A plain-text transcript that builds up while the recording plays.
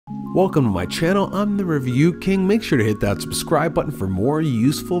Welcome to my channel, I'm the Review King. Make sure to hit that subscribe button for more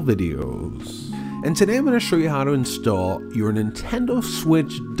useful videos. And today I'm going to show you how to install your Nintendo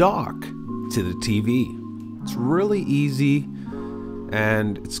Switch dock to the TV. It's really easy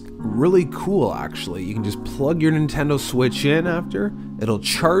and it's really cool actually. You can just plug your Nintendo Switch in after, it'll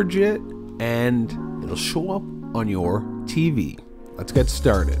charge it and it'll show up on your TV. Let's get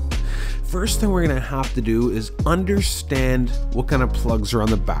started. First thing we're going to have to do is understand what kind of plugs are on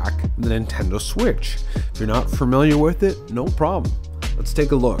the back of the Nintendo Switch. If you're not familiar with it, no problem. Let's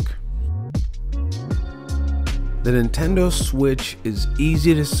take a look. The Nintendo Switch is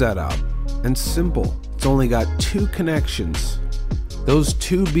easy to set up and simple. It's only got two connections. Those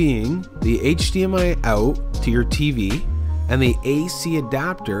two being the HDMI out to your TV and the AC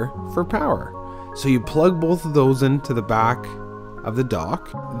adapter for power. So you plug both of those into the back of the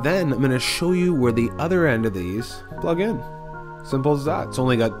dock. Then I'm going to show you where the other end of these plug in. Simple as that. It's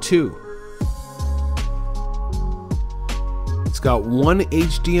only got two. It's got one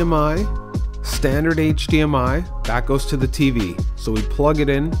HDMI, standard HDMI, that goes to the TV. So we plug it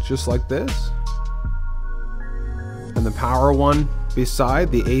in just like this. And the power one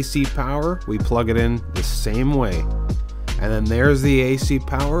beside, the AC power, we plug it in the same way. And then there's the AC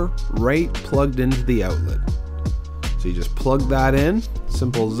power right plugged into the outlet. So you just plug that in,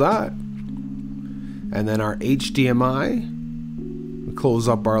 simple as that. And then our HDMI, we close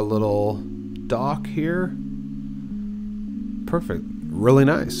up our little dock here. Perfect, really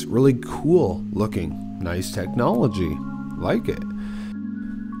nice, really cool looking, nice technology, like it.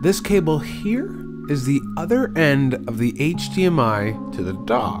 This cable here is the other end of the HDMI to the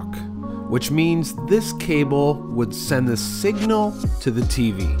dock, which means this cable would send the signal to the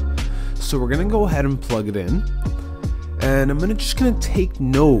TV. So we're gonna go ahead and plug it in. And I'm just gonna take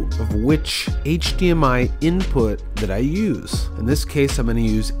note of which HDMI input that I use. In this case, I'm gonna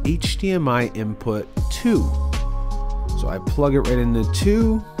use HDMI input 2. So I plug it right into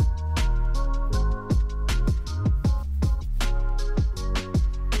 2.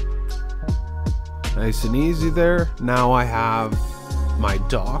 Nice and easy there. Now I have my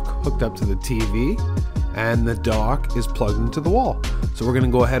dock hooked up to the TV and the dock is plugged into the wall. So we're gonna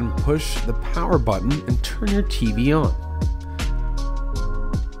go ahead and push the power button and turn your TV on.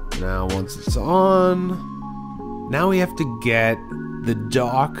 Now once it's on, now we have to get the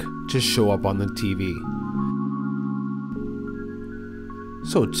dock to show up on the TV.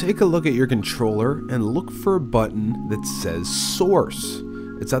 So take a look at your controller and look for a button that says source.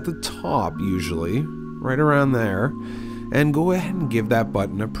 It's at the top usually, right around there, and go ahead and give that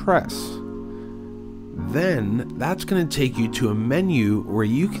button a press. Then that's going to take you to a menu where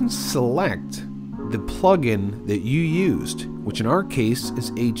you can select the plugin that you used, which in our case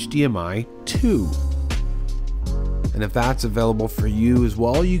is HDMI 2. And if that's available for you as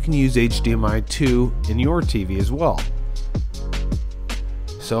well, you can use HDMI 2 in your TV as well.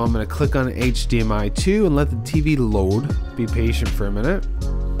 So I'm going to click on HDMI 2 and let the TV load. Be patient for a minute.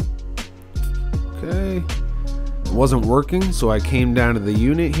 Okay. It wasn't working, so I came down to the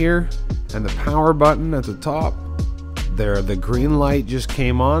unit here and the power button at the top. There, the green light just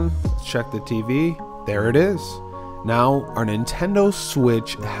came on. Let's check the TV. There it is. Now our Nintendo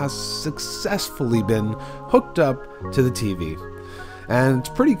Switch has successfully been hooked up to the TV. And it's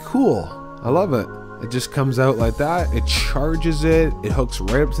pretty cool. I love it. It just comes out like that. It charges it. It hooks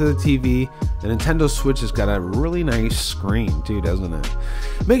right up to the TV. The Nintendo Switch has got a really nice screen too, doesn't it?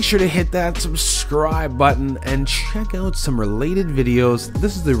 Make sure to hit that subscribe button and check out some related videos.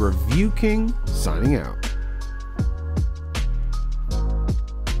 This is the Review King signing out.